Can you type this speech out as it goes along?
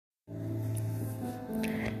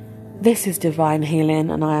This is Divine Healing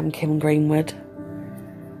and I am Kim Greenwood.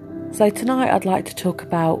 So tonight I'd like to talk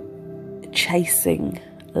about chasing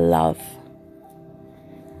love.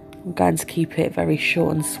 I'm going to keep it very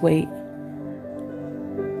short and sweet.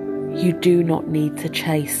 You do not need to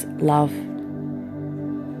chase love.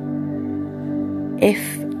 If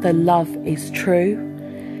the love is true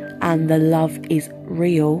and the love is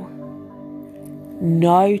real,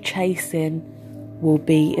 no chasing will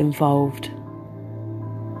be involved.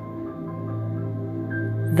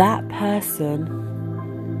 That person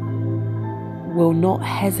will not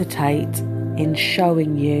hesitate in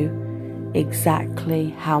showing you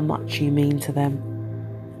exactly how much you mean to them.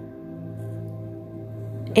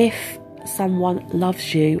 If someone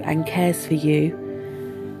loves you and cares for you,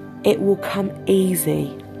 it will come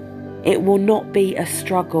easy. It will not be a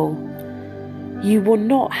struggle. You will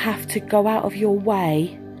not have to go out of your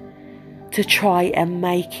way to try and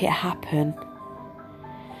make it happen.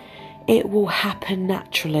 It will happen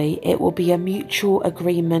naturally. It will be a mutual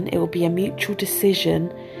agreement. It will be a mutual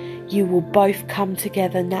decision. You will both come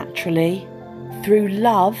together naturally through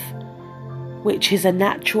love, which is a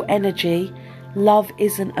natural energy. Love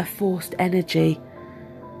isn't a forced energy.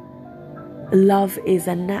 Love is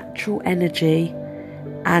a natural energy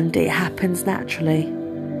and it happens naturally.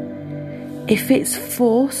 If it's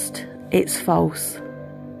forced, it's false.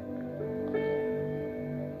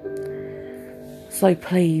 So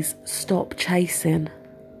please stop chasing.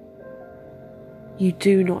 You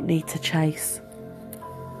do not need to chase.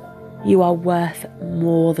 You are worth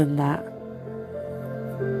more than that.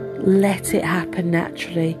 Let it happen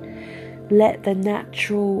naturally. Let the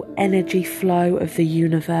natural energy flow of the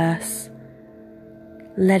universe.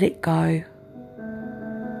 Let it go.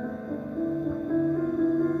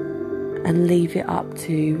 And leave it up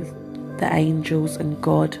to the angels and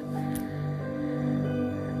God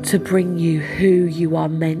to bring you who you are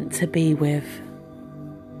meant to be with.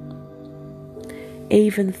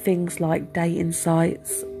 Even things like dating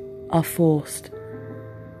sites are forced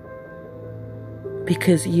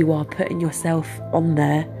because you are putting yourself on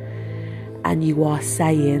there and you are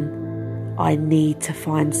saying, I need to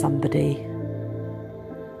find somebody.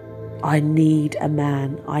 I need a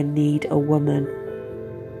man. I need a woman.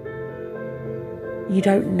 You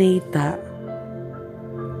don't need that.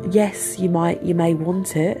 Yes, you may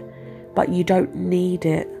want it, but you don't need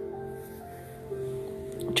it.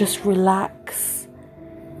 Just relax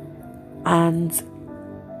and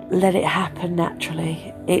let it happen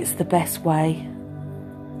naturally. It's the best way.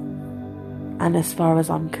 And as far as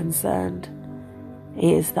I'm concerned,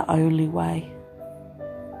 it is the only way.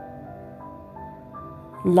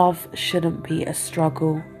 Love shouldn't be a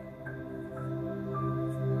struggle.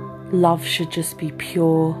 Love should just be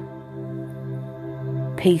pure,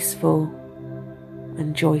 peaceful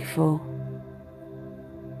and joyful.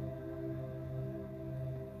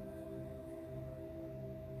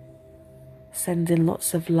 Sending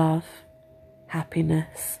lots of love,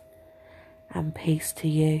 happiness and peace to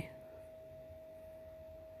you.